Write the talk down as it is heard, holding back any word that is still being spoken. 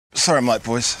Sorry I'm late,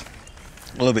 boys.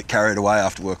 A little bit carried away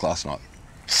after work last night.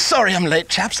 Sorry I'm late,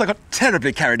 chaps. I got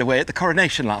terribly carried away at the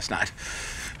coronation last night.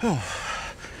 Oh.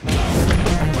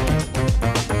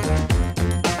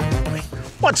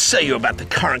 What say you about the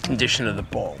current condition of the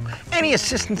ball? Any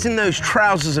assistance in those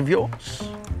trousers of yours?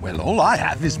 Well, all I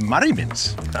have is muddy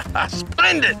mints.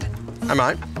 Splendid! Hey,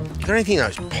 mate, is there anything in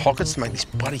those pockets to make this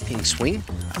bloody thing swing?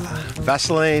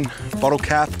 Vaseline, bottle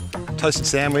cap, toasted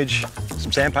sandwich,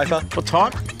 some sandpaper. What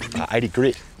type? 80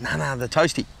 grit. No, the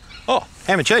toasty. Oh,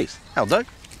 ham and cheese. That'll do.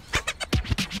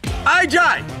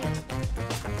 AJ!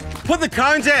 Put the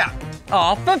cones out!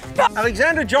 Oh, for fuck!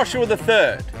 Alexander Joshua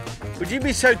III, would you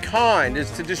be so kind as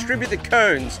to distribute the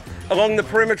cones along the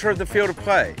perimeter of the field of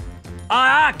play?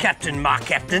 Aye, Captain, my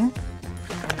captain.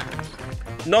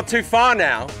 Not too far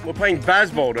now. We're playing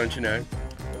baseball, don't you know?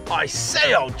 I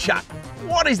say, old chap,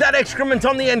 what is that excrement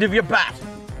on the end of your bat?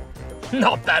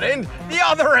 Not that end, the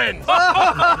other end.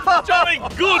 Jolly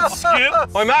good,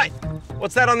 Skip. Oi, mate,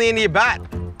 what's that on the end of your bat?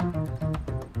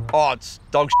 Oh, it's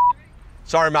dog shit.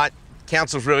 Sorry, mate.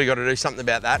 Council's really got to do something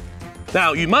about that.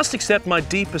 Now, you must accept my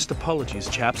deepest apologies,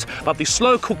 chaps, but the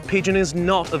slow-cooked pigeon is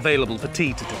not available for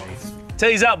tea today.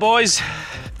 Tea's up, boys.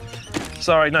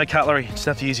 Sorry, no cutlery. Just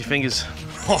have to use your fingers.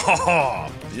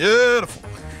 Beautiful.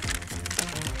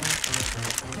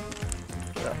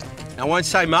 I won't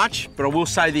say much, but I will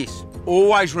say this.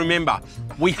 Always remember,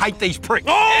 we hate these pricks.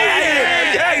 Yeah.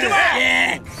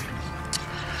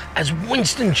 As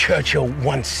Winston Churchill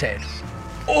once said,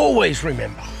 always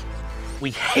remember,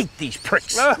 we hate these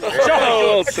pricks.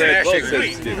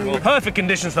 Perfect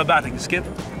conditions for batting, Skip.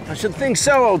 I should think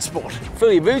so, old sport.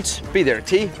 Fill your boots, be there at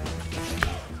tea.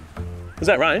 Is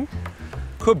that rain?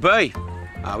 Could be.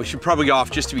 We should probably go off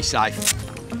just to be safe.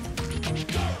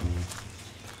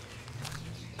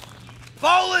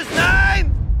 Bowler's name!